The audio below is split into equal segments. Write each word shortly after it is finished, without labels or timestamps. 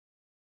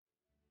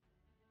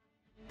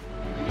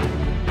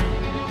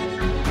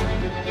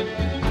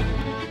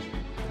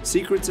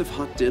Secrets of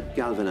hot dip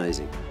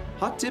galvanizing.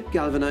 Hot dip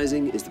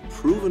galvanizing is the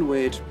proven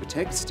way to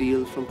protect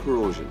steel from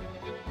corrosion.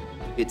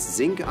 Its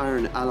zinc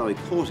iron alloy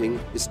coating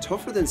is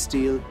tougher than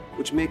steel,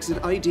 which makes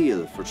it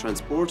ideal for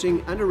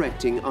transporting and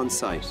erecting on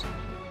site.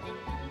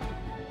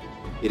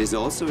 It is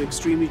also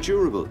extremely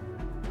durable,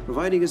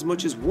 providing as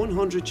much as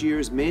 100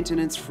 years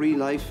maintenance-free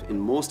life in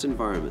most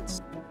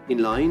environments.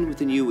 In line with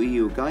the new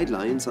EU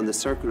guidelines on the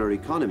circular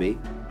economy,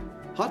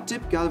 hot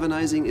dip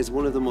galvanizing is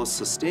one of the most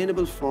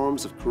sustainable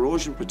forms of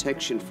corrosion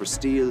protection for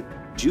steel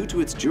due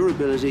to its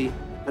durability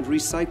and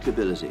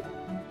recyclability.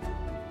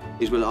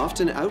 It will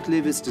often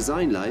outlive its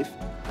design life,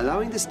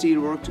 allowing the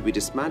steelwork to be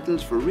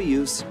dismantled for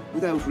reuse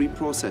without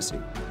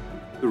reprocessing.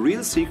 The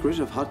real secret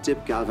of hot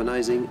dip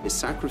galvanizing is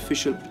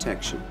sacrificial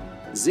protection.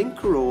 Zinc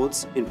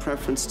corrodes in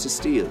preference to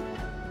steel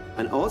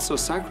and also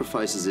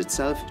sacrifices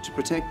itself to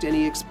protect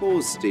any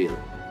exposed steel.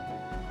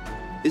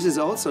 This is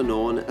also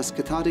known as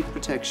cathodic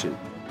protection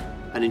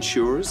and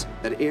ensures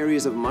that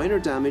areas of minor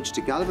damage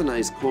to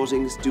galvanized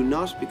coatings do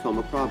not become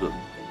a problem.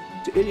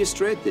 To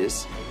illustrate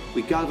this,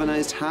 we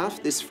galvanized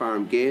half this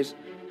farm gate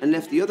and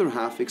left the other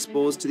half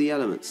exposed to the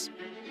elements.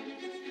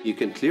 You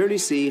can clearly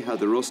see how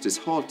the rust is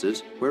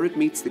halted where it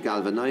meets the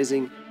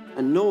galvanizing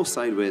and no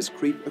sideways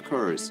creep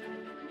occurs.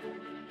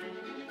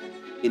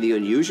 In the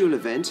unusual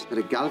event that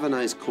a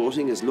galvanized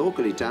coating is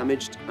locally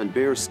damaged and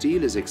bare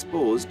steel is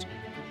exposed,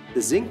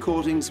 the zinc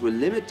coatings will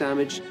limit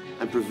damage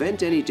and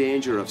prevent any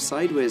danger of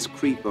sideways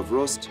creep of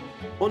rust,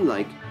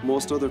 unlike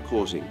most other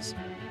coatings.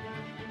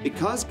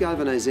 Because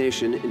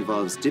galvanization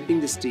involves dipping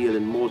the steel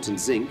in molten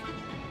zinc,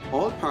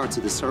 all parts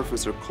of the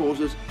surface are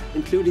coated,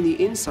 including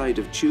the inside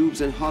of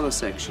tubes and hollow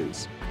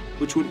sections,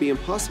 which would be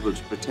impossible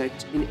to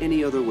protect in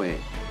any other way.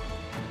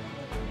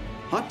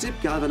 Hot dip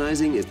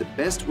galvanizing is the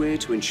best way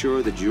to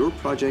ensure that your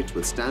project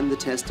will stand the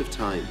test of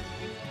time,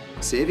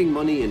 saving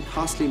money in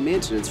costly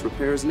maintenance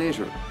repairs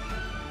later.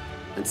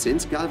 And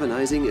since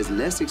galvanizing is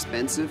less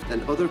expensive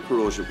than other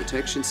corrosion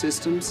protection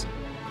systems,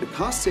 the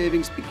cost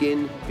savings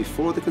begin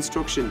before the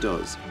construction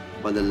does,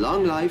 while the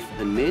long life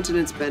and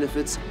maintenance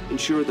benefits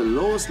ensure the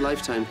lowest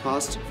lifetime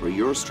cost for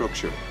your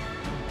structure.